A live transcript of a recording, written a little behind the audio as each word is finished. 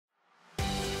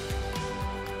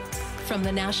From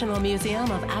the National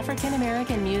Museum of African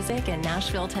American Music in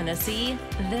Nashville, Tennessee,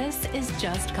 this is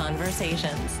Just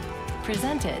Conversations,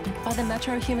 presented by the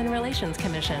Metro Human Relations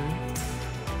Commission.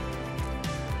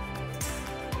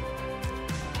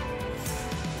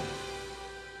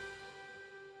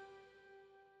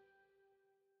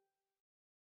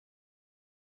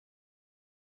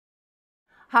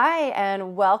 Hi,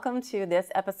 and welcome to this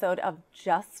episode of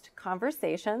Just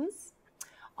Conversations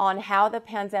on how the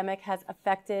pandemic has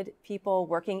affected people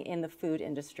working in the food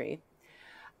industry.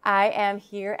 I am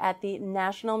here at the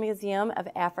National Museum of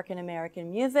African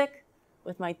American Music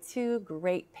with my two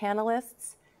great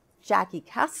panelists, Jackie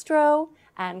Castro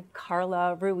and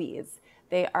Karla Ruiz.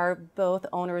 They are both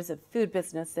owners of food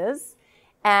businesses,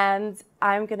 and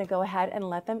I'm going to go ahead and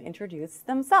let them introduce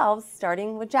themselves,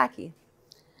 starting with Jackie.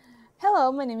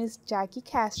 Hello, my name is Jackie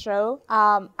Castro.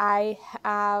 I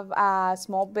have a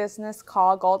small business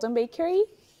called Golden Bakery,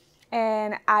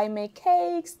 and I make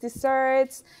cakes,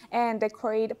 desserts, and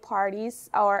decorate parties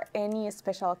or any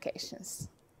special occasions.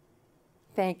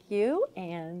 Thank you.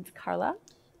 And Karla?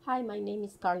 Hi, my name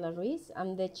is Karla Ruiz.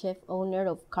 I'm the chef owner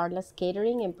of Karla's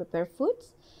Catering and Prepared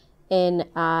Foods, and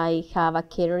I have a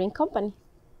catering company.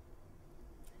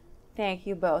 Thank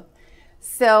you both.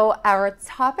 So our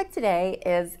topic today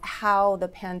is how the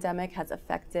pandemic has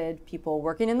affected people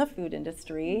working in the food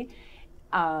industry,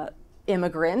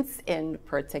 immigrants in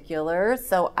particular.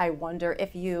 So I wonder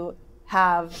if you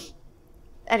have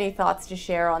any thoughts to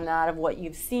share on that, of what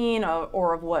you've seen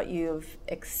or of what you've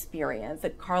experienced.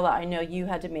 Karla, I know you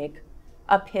had to make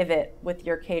a pivot with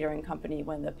your catering company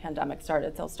when the pandemic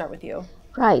started, so I'll start with you.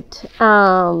 Right.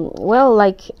 Well,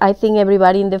 like I think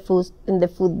everybody in the food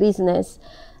business,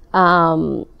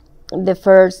 the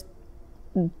first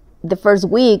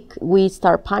week we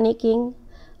start panicking,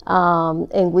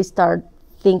 and we start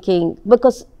thinking,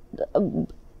 because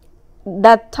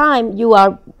that time you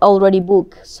are already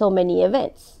booked so many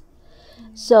events.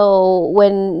 So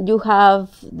when you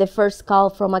have the first call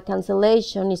from a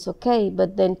cancellation, it's okay,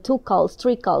 but then 2 calls,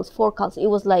 3 calls, 4 calls, it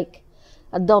was like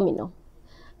a domino,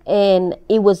 and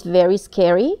it was very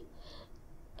scary.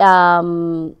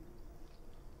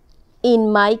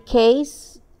 In my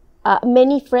case,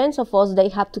 many friends of us, they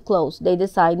have to close. They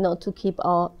decide not to keep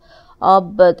up,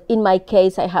 but in my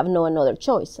case, I have no another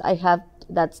choice.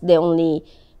 That's the only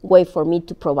way for me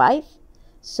to provide.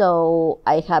 So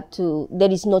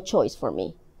there is no choice for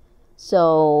me.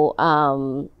 So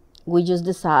we just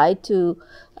decide to,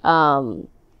 the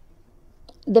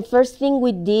first thing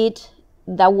we did,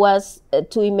 that was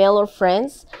to email our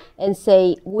friends and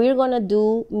say, we're gonna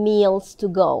do meals to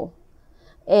go.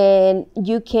 And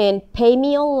you can pay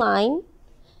me online,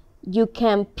 you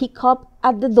can pick up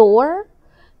at the door,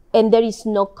 and there is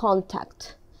no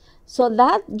contact. So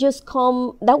that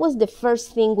was the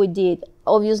first thing we did.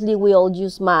 Obviously, we all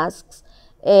use masks,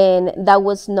 and that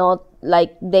was not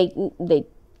like they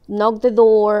knock the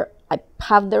door, I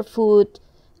have their food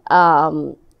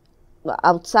outside,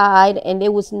 and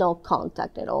there was no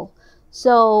contact at all.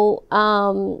 So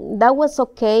that was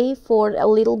okay for a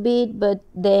little bit, but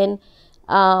then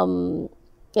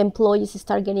employees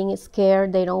start getting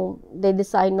scared. They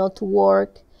decide not to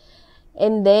work,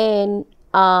 and then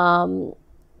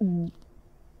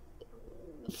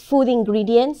food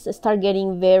ingredients start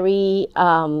getting very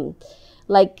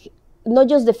like not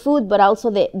just the food, but also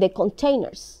the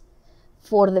containers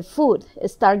for the food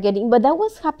start getting. But that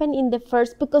was happening in the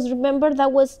first, because remember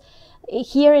that was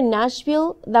here in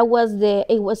Nashville.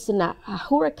 It was in a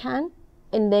hurricane.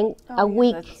 And then a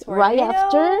week right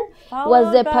after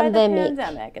was the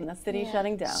pandemic. And the city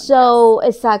shutting down. So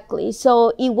yes. Exactly.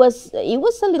 So it was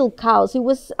a little chaos. It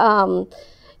was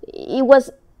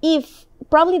if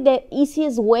probably the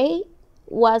easiest way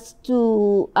was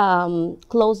to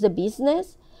close the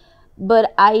business,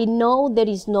 but I know there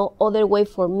is no other way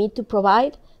for me to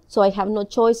provide. So I have no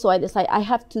choice. So I decide I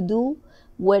have to do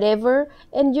whatever.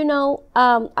 And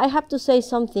I have to say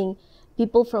something.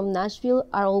 People from Nashville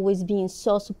are always being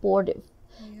so supportive,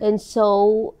 and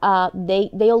so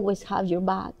they always have your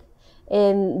back.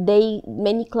 And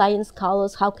many clients call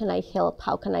us, how can I help?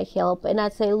 How can I help? And I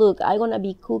say, look, I'm gonna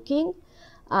be cooking.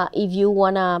 If you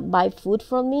wanna buy food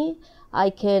from me, I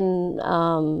can,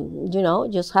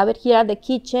 just have it here at the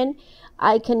kitchen.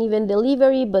 I can even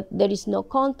deliver it, but there is no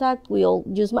contact. We all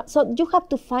use so you have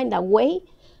to find a way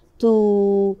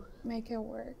to make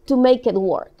it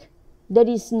work. There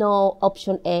is no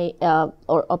option A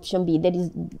or option B.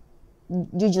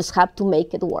 You just have to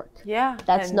make it work. Yeah.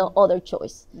 That's no other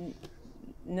choice.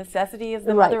 Necessity is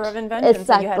the mother of invention.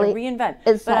 Exactly. So you had to reinvent.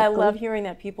 Exactly. But I love hearing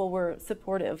that people were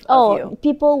supportive of you.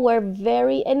 People were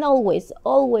very, and always,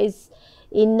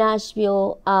 in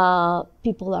Nashville,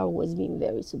 people are always being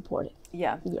very supportive.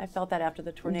 Yeah, Yes. I felt that after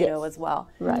the tornado Yes. as well.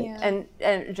 Right. Yeah.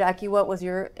 And Jackie, what was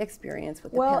your experience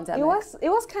with the pandemic? It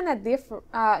was kind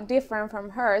of different from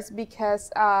hers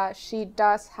because she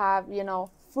does have, you know,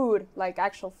 food, like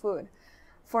actual food.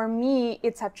 For me,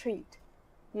 it's a treat,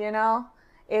 you know?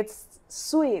 It's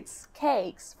sweets,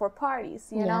 cakes for parties,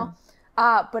 you know?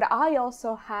 But I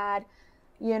also had,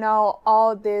 you know,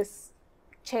 all these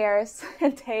chairs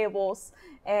and tables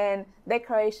and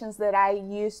decorations that I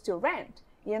used to rent,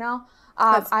 you know?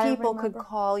 Because I people could remember-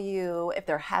 call you if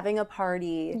they're having a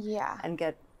party Yeah. and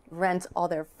rent all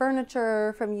their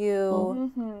furniture from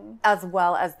you, as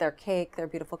well as their cake, their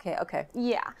beautiful cake. Okay.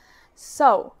 Yeah.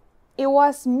 So it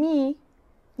was me,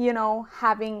 you know,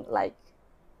 having like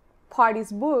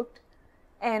parties booked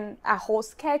and a whole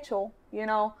schedule, you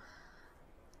know,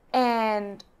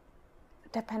 and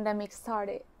the pandemic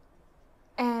started.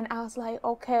 And I was like,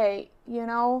 okay, you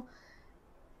know,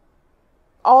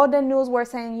 all the news were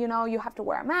saying, you know, you have to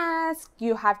wear a mask,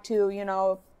 you have to, you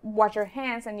know, wash your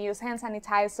hands and use hand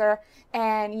sanitizer.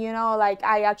 And, you know, like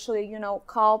I actually, you know,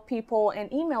 called people and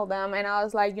emailed them. And I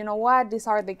was like, you know what, these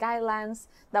are the guidelines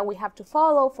that we have to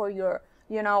follow for your,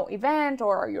 you know, event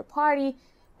or your party.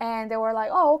 And they were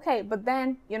like, oh, okay. But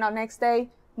then, you know, next day,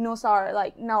 news are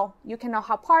like, no, you cannot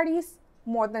have parties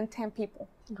more than 10 people.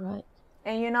 Right.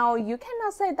 And, you know, you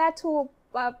cannot say that to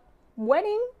a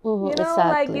wedding, Mhm, you know,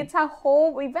 exactly. like it's a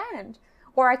whole event.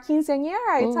 Or a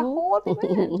quinceañera, it's a whole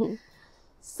event.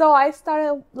 So I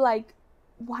started like,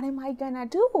 what am I gonna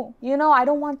do? You know, I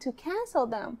don't want to cancel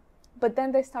them. But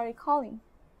then they started calling.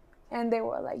 And they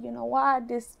were like, you know what,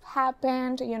 this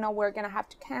happened, you know, we're gonna have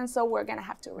to cancel, we're gonna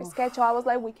have to reschedule. I was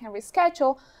like, we can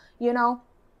reschedule, you know,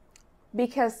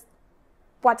 because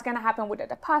what's gonna happen with the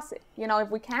deposit? You know, if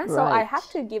we cancel, I Right. have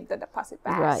to give the deposit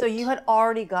back. Right. So you had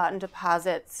already gotten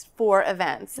deposits for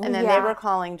events, and then they Yeah. were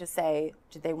calling to say,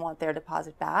 did they want their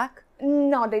deposit back?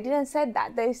 No, they didn't say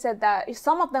that. They said that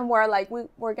some of them were like,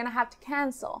 we're going to have to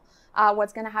cancel.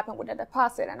 What's going to happen with the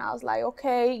deposit? And I was like,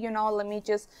 okay, you know, let me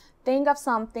just think of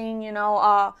something, you know.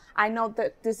 I know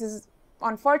that this is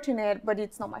unfortunate, but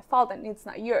it's not my fault and it's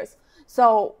not yours.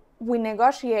 So we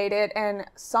negotiated, and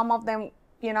some of them,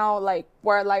 you know, like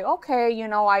were like, okay, you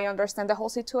know, I understand the whole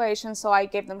situation. So I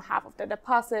gave them half of the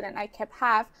deposit and I kept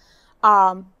half.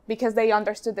 Because they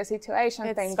understood the situation,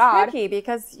 It's thank God. tricky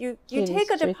because you It take is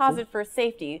a tricky. deposit for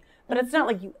safety, but it's not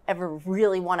like you ever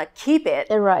really want to keep it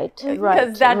Right. because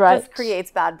Right. that right. just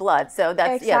creates bad blood. So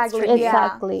that's yeah, it's Exactly. tricky. Yeah.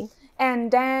 Exactly.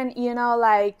 And then, you know,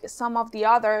 like some of the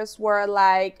others were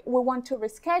like, we want to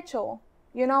reschedule.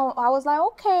 You know, I was like,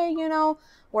 okay, you know,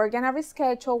 we're going to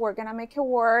reschedule, we're going to make it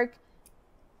work.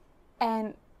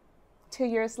 And 2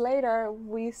 years later,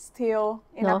 we still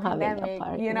in a Not having a pandemic,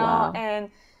 party. you know, Wow. and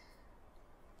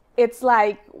it's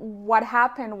like, what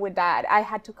happened with that? I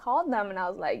had to call them and I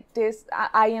was like,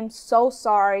 I am so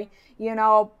sorry, you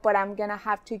know, but I'm going to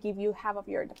have to give you half of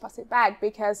your deposit back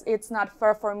because it's not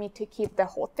fair for me to keep the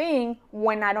whole thing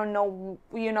when I don't know,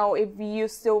 you know, if you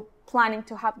still planning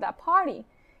to have that party,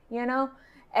 you know?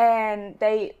 And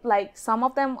they, like, some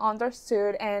of them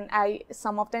understood and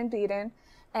some of them didn't.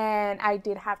 And I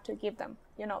did have to give them,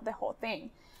 you know, the whole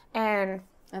thing. And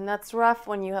that's rough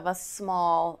when you have a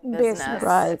small business.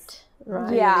 Right.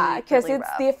 Right. Yeah, really, because really it's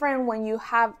rough. different when you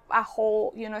have a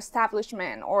whole, you know,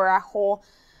 establishment or a whole,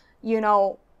 you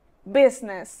know,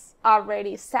 business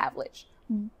already established.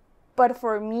 But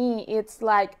for me, it's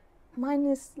like, mine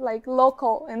is like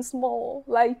local and small.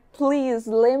 Like, please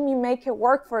let me make it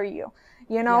work for you,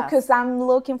 you know, because Yes. I'm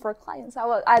looking for clients.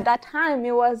 At that time,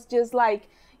 it was just like,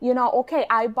 you know, okay,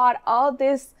 I bought all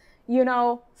this, you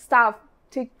know, stuff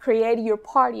to create your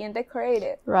party and decorate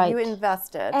it. Right. You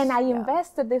invested. And I Yeah.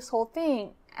 invested this whole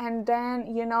thing. And then,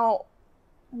 you know,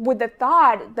 with the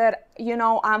thought that, you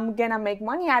know, I'm going to make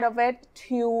money out of it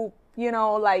to, you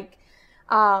know, like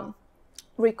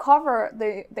recover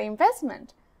the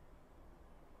investment.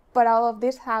 But all of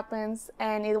this happens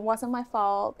and it wasn't my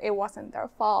fault. It wasn't their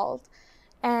fault.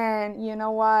 And you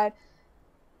know what?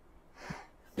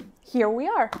 Here we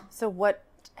are. So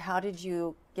how did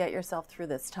you get yourself through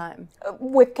this time?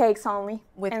 With cakes only.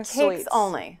 With and cakes sweets.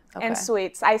 only? Okay. And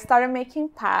sweets. I started making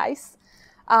pies.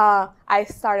 I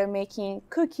started making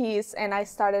cookies, and I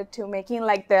started to making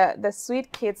like the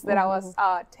sweet kits that I was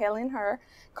telling her,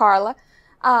 Karla,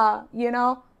 you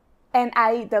know, and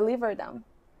I delivered them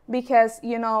because,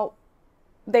 you know,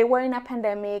 they were in a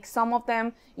pandemic. Some of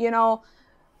them, you know,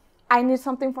 I need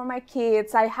something for my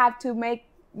kids. I have to make,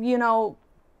 you know,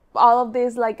 all of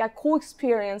this like a cool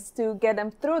experience to get them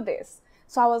through this.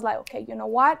 So I was like, okay, you know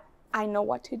what? I know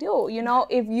what to do. You know,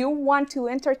 if you want to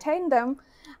entertain them,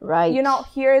 Right. You know,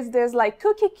 here is this like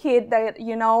cookie kit that,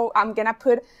 you know, I'm gonna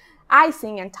put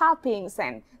icing and toppings,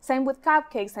 and same with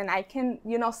cupcakes, and I can,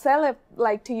 you know, sell it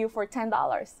like to you for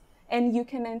 $10 and you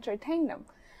can entertain them.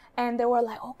 And they were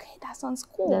like, okay, that sounds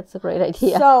cool. That's a great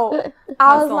idea. So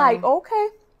I was like, okay,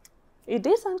 it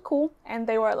did sound cool. And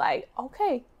they were like,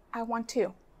 okay, I want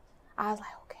to. I was like,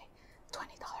 okay,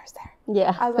 $20 there.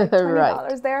 Yeah. I was like, $20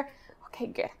 right. there. Okay,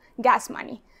 good. Gas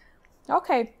money.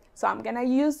 Okay, so I'm gonna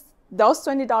use those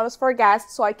 $20 for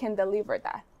gas so I can deliver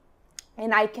that.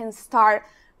 And I can start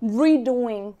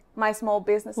redoing my small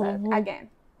business again.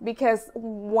 Because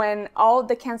when all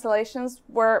the cancellations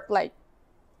were like,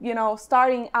 you know,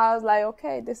 starting, I was like,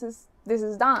 okay, this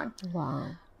is done. Wow.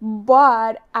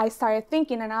 But I started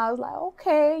thinking, and I was like,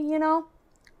 okay, you know,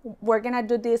 we're gonna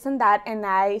do this and that. And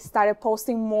I started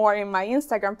posting more in my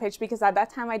Instagram page, because at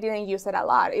that time I didn't use it a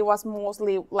lot. It was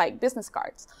mostly like business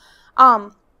cards.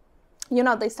 You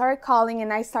know, they started calling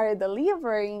and I started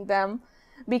delivering them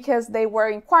because they were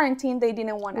in quarantine. They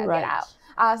didn't want to get out.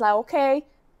 I was like, okay,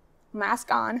 mask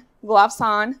on, gloves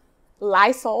on,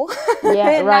 Lysol.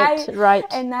 Yeah, right.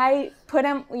 And I put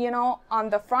them, you know, on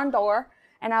the front door.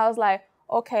 And I was like,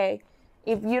 okay,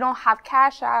 if you don't have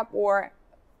Cash App or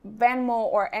Venmo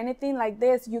or anything like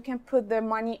this, you can put the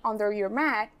money under your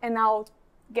mat and I'll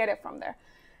get it from there.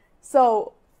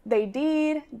 So they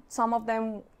did. Some of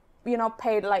them, you know,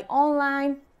 paid like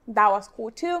online. That was cool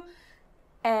too.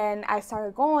 And I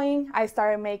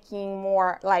started making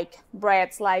more like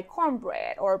breads, like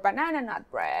cornbread or banana nut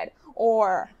bread,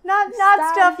 or not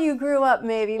stuff you grew up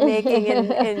maybe making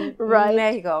in right.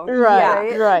 Mexico.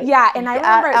 Right. Yeah, and I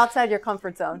remember outside your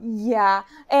comfort zone. Yeah,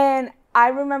 and I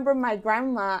remember my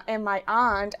grandma and my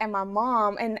aunt and my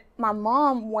mom. And my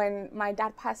mom, when my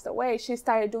dad passed away, she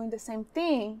started doing the same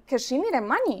thing because she needed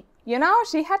money. You know,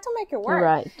 she had to make it work.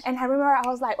 Right. And I remember I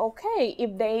was like, okay,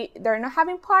 if they're not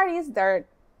having parties, they're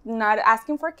not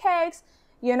asking for cakes,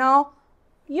 you know,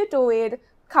 you do it,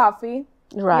 coffee,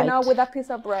 right. you know, with a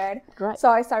piece of bread. Right. So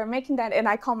I started making that, and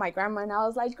I called my grandma and I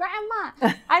was like,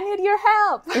 Grandma, I need your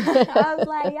help. I was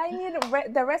like, I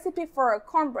need the recipe for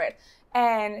cornbread.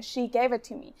 And she gave it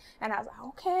to me. And I was like,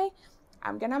 okay,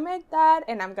 I'm going to make that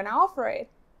and I'm going to offer it.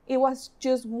 It was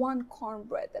just one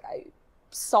cornbread that I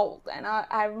sold. And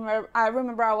I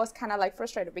remember I was kind of like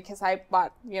frustrated because I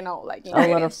bought, you know, like a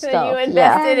lot of stuff. So you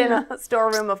invested in a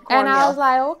storeroom of cornmeal. And I was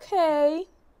like, okay,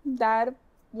 that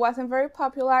wasn't very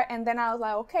popular. And then I was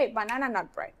like, okay, banana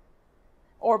nut bread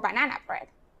or banana bread.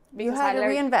 You had to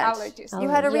reinvent. Allergies. You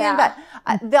had to reinvent.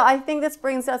 I think this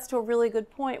brings us to a really good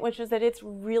point, which is that it's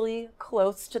really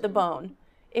close to the bone.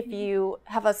 If you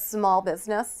have a small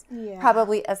business,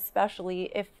 probably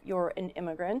especially if you're an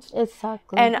immigrant.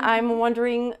 Exactly. And I'm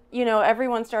wondering, you know,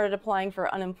 everyone started applying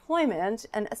for unemployment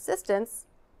and assistance.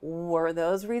 Were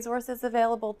those resources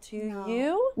available to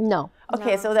you? No.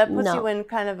 Okay, so that puts you in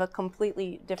kind of a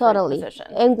completely different position.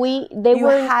 And you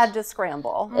had to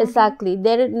scramble. Exactly.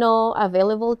 They're not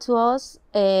available to us.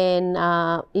 And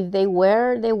if they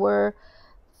were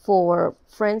for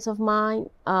friends of mine.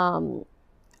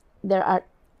 There are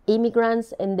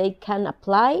immigrants and they can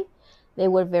apply. They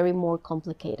were very more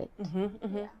complicated.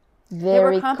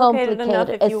 Very complicated enough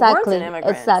if you weren't an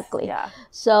immigrant. Exactly. Yeah.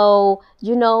 So,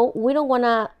 you know, we don't want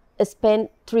to spend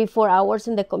 3-4 hours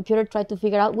in the computer try to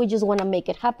figure out. We just want to make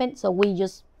it happen. So we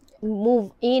just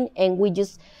move in and we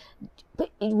just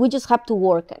have to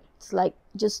work it. It's like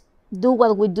just do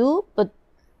what we do, but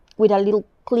with a little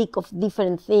click of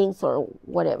different things or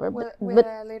whatever. With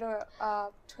a little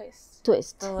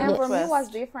twist. And for me it was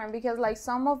different because like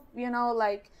some of, you know,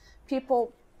 like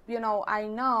people, you know, I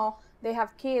know they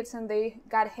have kids and they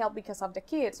got help because of the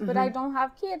kids, but I don't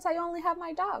have kids. I only have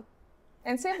my dog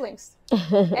and siblings.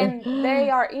 And they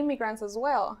are immigrants as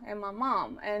well, and my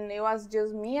mom. And it was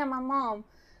just me and my mom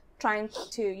trying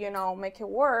to, you know, make it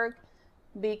work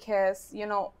because, you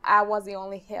know, I was the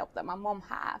only help that my mom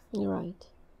had. Right.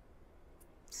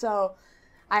 So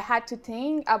I had to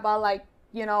think about like,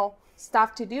 you know,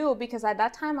 stuff to do because at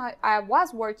that time I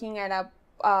was working at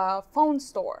a phone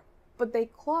store, but they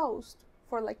closed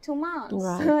for like 2 months.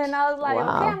 Right. And I was like,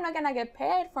 Wow. okay, I'm not gonna get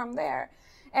paid from there.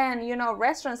 And you know,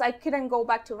 restaurants, I couldn't go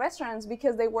back to restaurants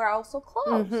because they were also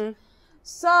closed.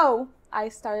 So I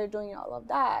started doing all of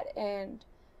that. And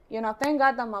you know, thank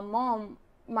God that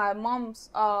my mom's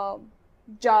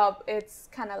job, it's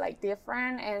kind of like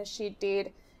different, and she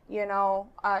did, you know,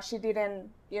 she didn't,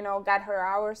 you know, got her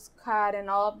hours cut and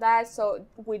all of that. So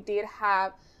we did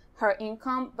have her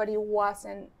income, but it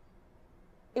wasn't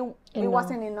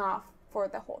enough for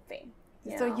the whole thing.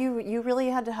 So you really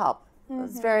had to help.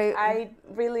 It's very. I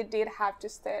really did have to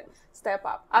step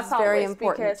up. As It's very always,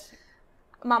 important. Because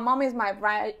my mom is my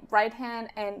right hand,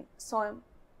 and so am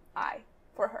I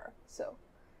for her. So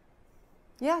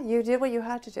yeah, you did what you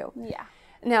had to do. yeah.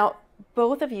 Now,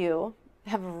 both of you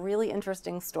have really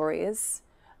interesting stories.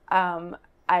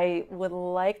 I would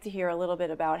like to hear a little bit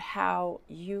about how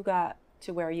you got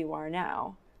to where you are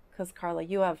now. Because Karla,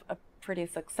 you have a pretty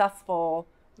successful,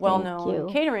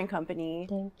 well-known catering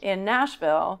company in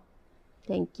Nashville.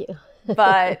 Thank you.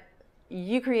 But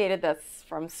you created this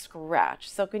from scratch.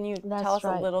 So can you tell us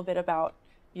a little bit about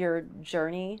your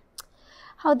journey?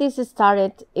 How this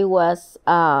started, it was,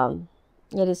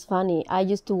 it is funny. I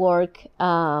used to work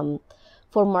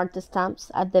for Martha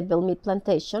Stamps at the Bell Mead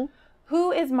Plantation.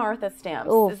 Who is Martha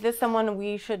Stamps? Oof. Is this someone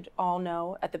we should all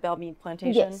know at the Bell Mead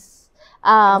Plantation? Yes.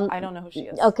 I don't know who she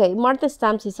is. Okay, Martha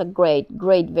Stamps is a great,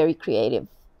 very creative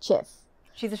chef.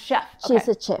 She's a chef. Okay. She's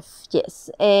a chef, yes.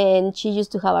 And she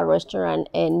used to have a restaurant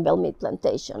in Bell Mead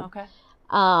Plantation. Okay.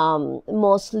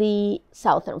 Mostly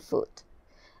Southern food.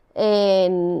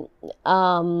 And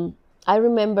I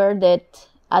remember that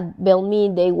at Bell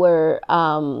Mead, they were,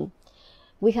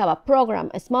 we have a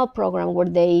program, a small program where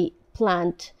they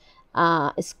plant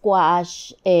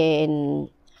squash and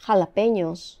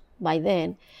jalapenos by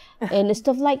then. And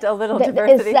stuff like a little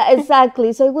diversity.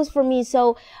 Exactly. So it was for me.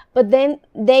 So, but then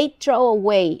they throw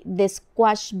away the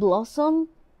squash blossom.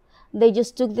 They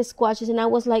just took the squashes, and I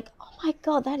was like, "Oh my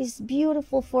God, that is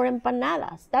beautiful for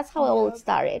empanadas." That's how it all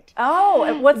started.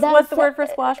 Oh, what's the word for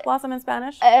squash blossom in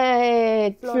Spanish?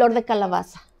 Flor de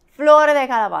calabaza. Flor de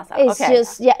calabaza. It's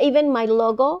just even my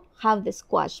logo have the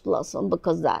squash blossom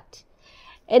because that.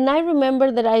 And I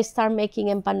remember that I started making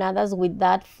empanadas with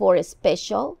that for a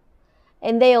special.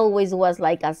 And they always was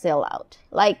like a sellout.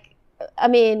 Like, I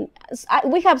mean,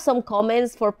 we have some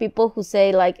comments for people who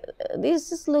say like,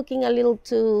 this is looking a little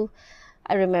too,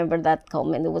 I remember that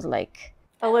comment. It was like.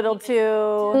 A little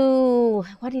too.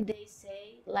 What did they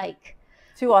say? Like.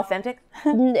 Too authentic?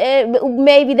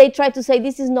 Maybe they tried to say,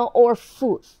 this is not our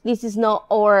food. This is not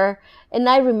our, and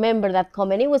I remember that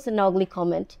comment. It was an ugly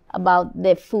comment about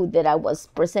the food that I was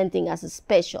presenting as a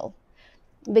special.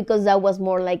 Because that was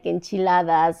more like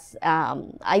enchiladas.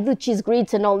 I do cheese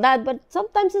grits and all that, but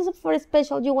sometimes it's for a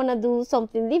special, you want to do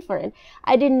something different.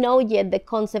 I didn't know yet the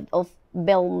concept of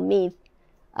Bell Mead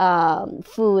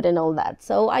food and all that.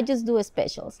 So I just do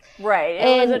specials. Right.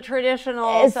 It was a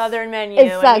traditional Southern menu.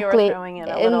 Exactly. And you were throwing in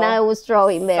a little and I was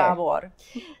throwing there. Sabor.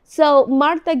 So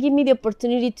Martha gave me the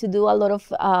opportunity to do a lot of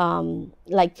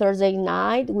like Thursday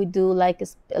night. We do like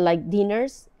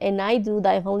dinners, and I do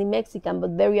that only Mexican,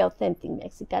 but very authentic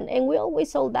Mexican, and we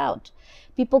always sold out.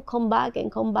 People come back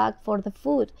for the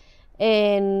food,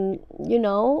 and you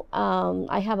know,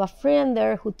 I have a friend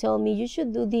there who told me you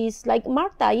should do this. Like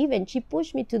Martha, even she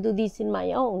pushed me to do this in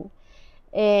my own,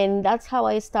 and that's how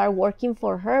I started working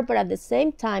for her. But at the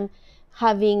same time,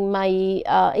 having my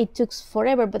it took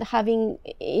forever, but having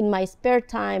in my spare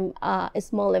time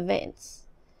small events.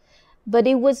 But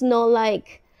it was not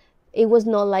like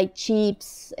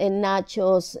chips and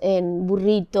nachos and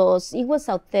burritos. It was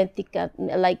authentic,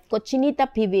 like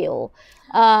cochinita pibil.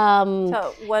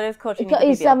 So what is cochinita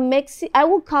pibil? It's I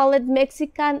would call it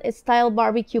Mexican style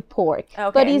barbecue pork.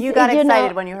 Okay, but you got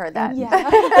excited when you heard that. Yeah.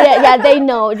 yeah, they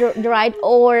know, right?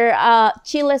 Or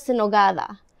chiles en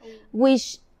nogada,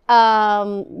 which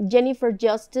Jennifer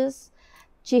Justice,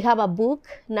 she have a book,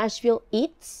 Nashville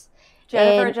Eats.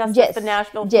 Jennifer Justice, the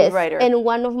Nashville food writer. And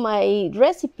one of my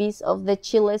recipes of the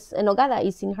chiles en nogada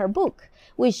is in her book,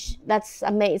 which that's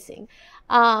amazing.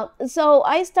 So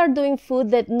I started doing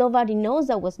food that nobody knows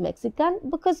that was Mexican,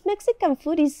 because Mexican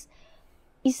food is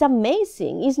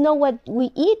amazing. It's not what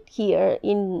we eat here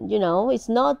it's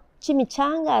not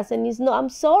chimichangas, and it's not, I'm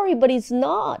sorry, but it's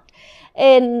not.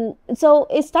 And so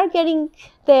it started getting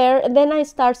there, and then I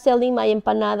start selling my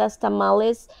empanadas,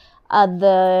 tamales at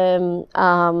the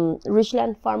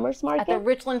Richland Farmers Market. At the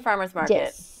Richland Farmers Market.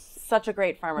 Yes. Such a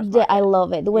great farmers market. Yeah, I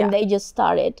love it when they just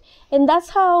started. And that's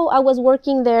how I was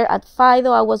working there at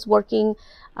Fido. I was working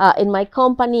in my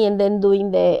company and then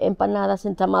doing the empanadas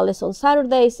and tamales on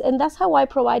Saturdays. And that's how I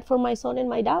provide for my son and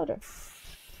my daughter.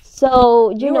 So,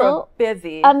 you know, were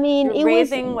busy. I mean, You're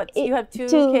raising you have two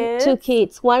kids? Two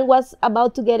kids. One was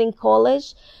about to get in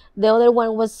college. The other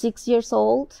one was 6 years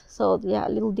old. So, yeah, a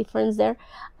little difference there.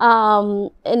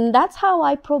 And that's how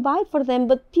I provide for them.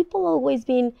 But people always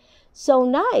been so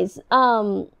nice.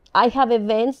 I have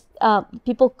events.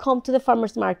 People come to the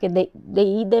farmers market. They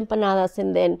eat the empanadas.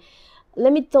 And then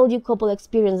let me tell you a couple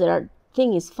experiences that I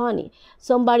think is funny.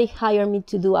 Somebody hired me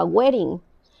to do a wedding.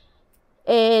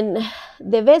 And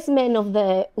the best man of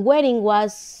the wedding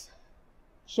was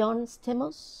John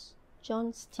Stamos.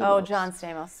 Oh, John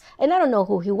Stamos. And I don't know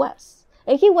who he was.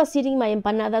 And he was eating my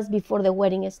empanadas before the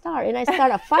wedding started. And I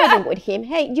started fighting with him.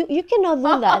 Hey, you cannot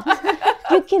do that.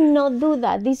 You cannot do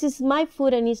that. This is my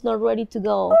food and it's not ready to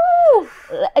go.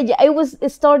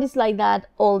 It started like that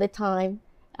all the time.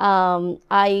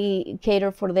 I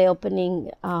cater for the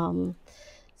opening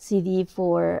CD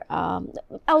for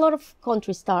a lot of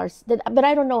country stars, but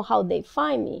I don't know how they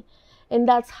find me. And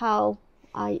that's how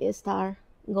I start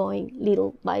going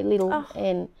little by little.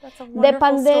 And the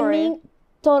pandemic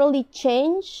totally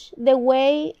changed the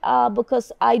way,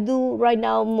 because I do right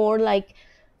now more like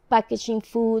packaging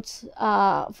foods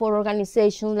for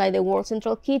organizations like the World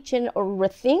Central Kitchen or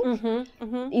Rethink.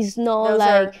 Is not Those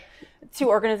like are 2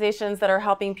 organizations that are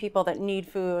helping people that need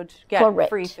food get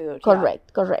free food.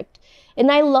 Correct.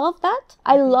 And I love that.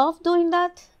 I love doing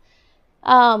that.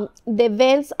 The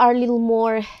events are a little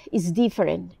more, it's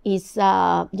different. It's,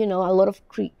 a lot of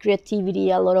creativity,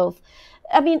 a lot of,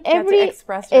 To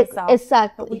express yourself.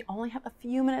 Exactly. But we only have a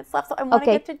few minutes left, so I want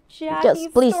to get to Jackie's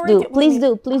Just please story. please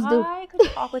do. I could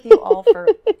talk with you all for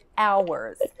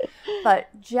hours. But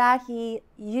Jackie,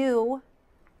 you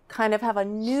kind of have a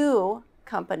new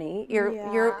company. You're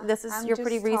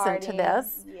pretty recent to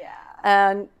this. Yeah.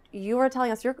 And you were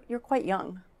telling us you're quite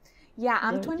young. Yeah,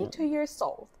 I'm 22 years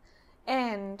old.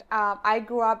 And I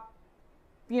grew up,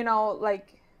 like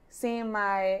seeing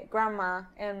my grandma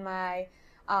and my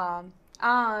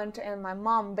aunt and my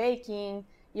mom baking,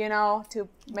 to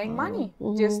make money,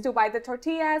 just to buy the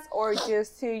tortillas or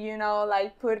just to,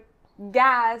 like put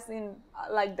gas in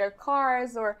like their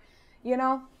cars or,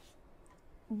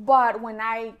 But when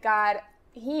I got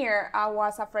here, I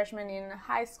was a freshman in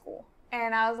high school.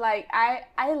 And I was like,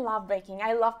 I love baking.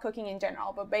 I love cooking in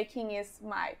general, but baking is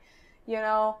my,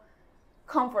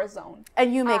 comfort zone.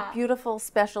 And you make beautiful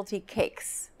specialty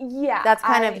cakes. Yeah. That's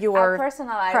kind of your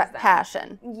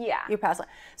passion. Yeah. Your passion.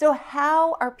 So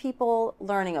how are people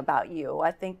learning about you?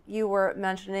 I think you were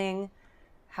mentioning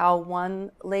how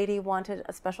one lady wanted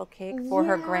a special cake for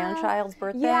her grandchild's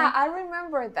birthday. Yeah, I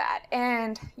remember that.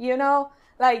 And,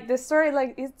 like the story,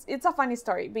 like it's a funny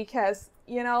story because,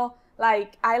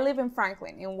 like I live in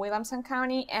Franklin in Williamson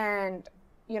County, and,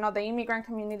 the immigrant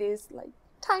community is like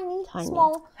tiny.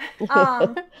 Small.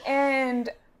 And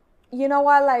you know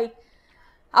what, like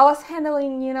I was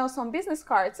handling, some business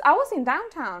cards. I was in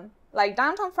downtown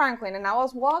Franklin, and I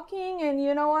was walking, and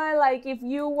you know what, like if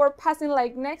you were passing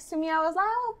like next to me, I was like,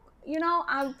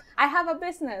 I have a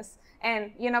business.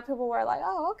 And, people were like,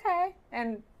 oh, okay.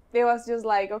 And it was just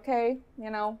like, okay,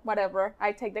 whatever.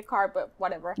 I take the card, but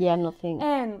whatever. Yeah, nothing.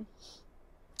 And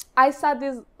I saw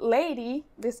this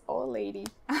old lady,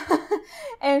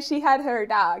 and she had her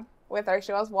dog with her.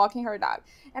 She was walking her dog.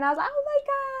 And I was like, oh my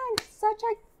God, such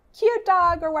a cute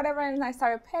dog or whatever. And I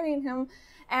started petting him,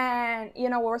 and,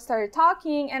 we started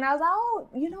talking, and I was like, oh,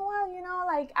 you know what,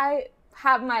 like I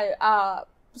have my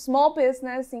small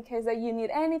business in case that you need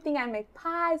anything. I make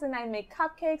pies and I make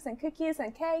cupcakes and cookies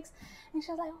and cakes. And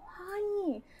she was like, oh,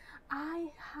 honey,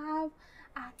 I have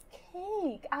a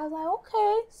cake. I was like,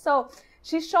 okay. So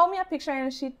she showed me a picture,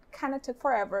 and she kind of took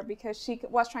forever because she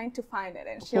was trying to find it.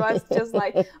 And she was just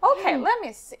like, okay, let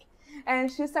me see.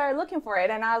 And she started looking for it.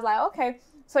 And I was like, okay.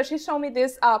 So she showed me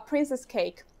this princess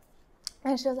cake.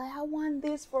 And she was like, I want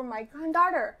this for my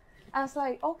granddaughter. I was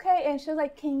like, okay. And she was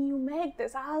like, can you make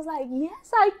this? I was like,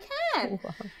 yes, I can.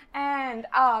 Wow. And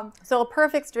so a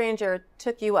perfect stranger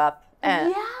took you up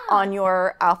on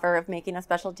your offer of making a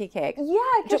specialty cake.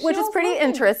 Yeah. Which is pretty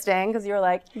interesting because you're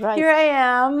like, here I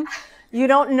am. You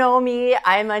don't know me.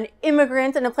 I'm an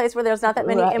immigrant in a place where there's not that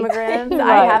many immigrants.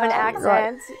 I have an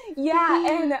accent. Yeah.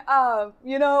 And,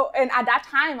 and at that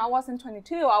time, I wasn't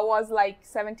 22. I was like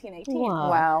 17, 18.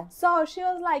 Wow. So she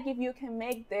was like, if you can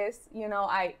make this,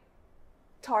 I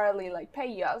totally like pay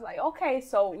you. I was like, okay.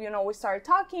 So, we started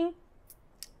talking.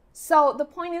 So the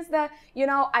point is that,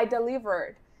 I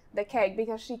delivered the cake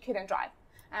because she couldn't drive.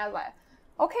 And I was like,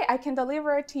 okay, I can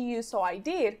deliver it to you. So I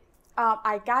did.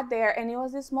 I got there, and it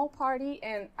was a small party,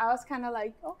 and I was kind of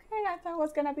like, okay, I thought it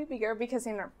was going to be bigger because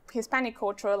in Hispanic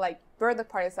culture, like birthday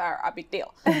parties are a big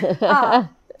deal.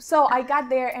 So I got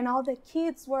there, and all the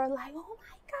kids were like, oh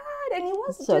my God. And it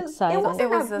was so just, exciting. it wasn't it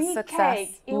was a big success.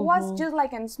 cake. It was just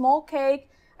like a small cake,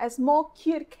 a small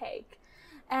cute cake.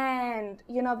 And,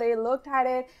 they looked at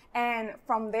it, and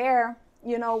from there,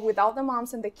 with all the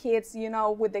moms and the kids,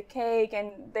 with the cake,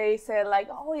 and they said like,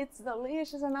 oh, it's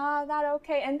delicious and all that,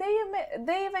 okay. And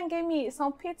they even gave me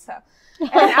some pizza.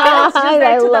 And I was just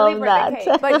there to deliver the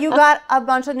cake. But you got a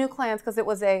bunch of new clients because it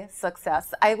was a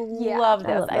success. I love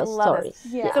this. I love this.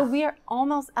 Yeah. So we are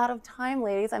almost out of time,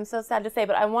 ladies. I'm so sad to say,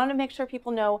 but I want to make sure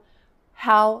people know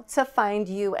how to find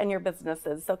you and your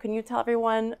businesses. So can you tell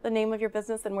everyone the name of your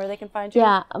business and where they can find you?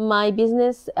 Yeah, my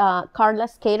business,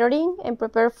 Karla's Catering and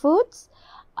Prepared Foods.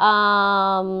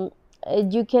 You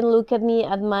can look at me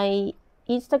at my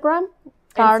Instagram,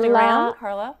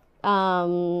 Karla.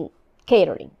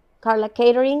 Catering. Karla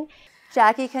Catering.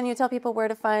 Jackie, can you tell people where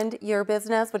to find your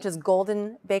business, which is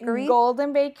Golden Bakery?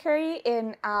 Golden Bakery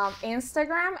in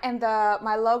Instagram, and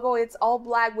my logo, it's all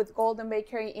black with Golden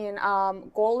Bakery in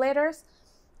gold letters.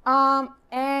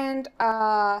 And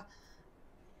at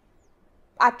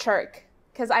church,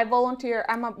 because I volunteer.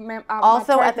 I'm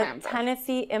also a at the member.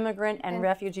 Tennessee Immigrant and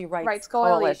Refugee Rights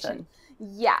Coalition.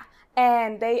 Yeah.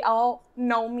 And they all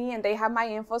know me and they have my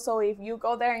info. So if you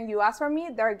go there and you ask for me,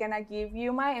 they're gonna give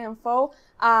you my info.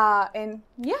 And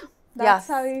yeah, that's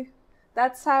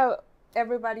how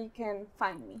everybody can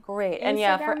find me. Great. Instagram, and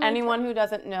yeah, for anyone who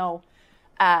doesn't know,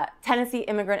 Tennessee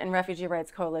Immigrant and Refugee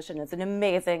Rights Coalition is an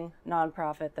amazing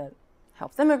nonprofit that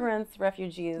helps immigrants,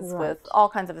 refugees with all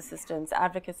kinds of assistance,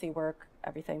 advocacy work,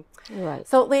 everything. Right.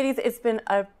 So ladies, it's been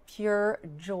a pure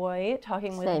joy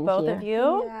talking with both of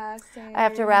you. Yeah, same. I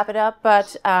have to wrap it up,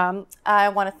 but I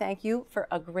want to thank you for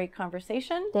a great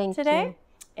conversation today. You.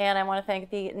 And I want to thank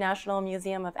the National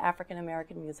Museum of African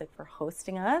American Music for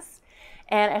hosting us.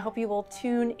 And I hope you will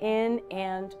tune in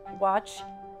and watch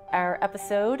our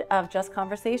episode of Just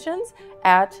Conversations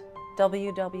at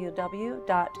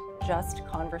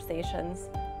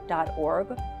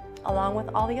www.justconversations.org, along with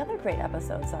all the other great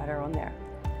episodes that are on there.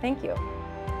 Thank you.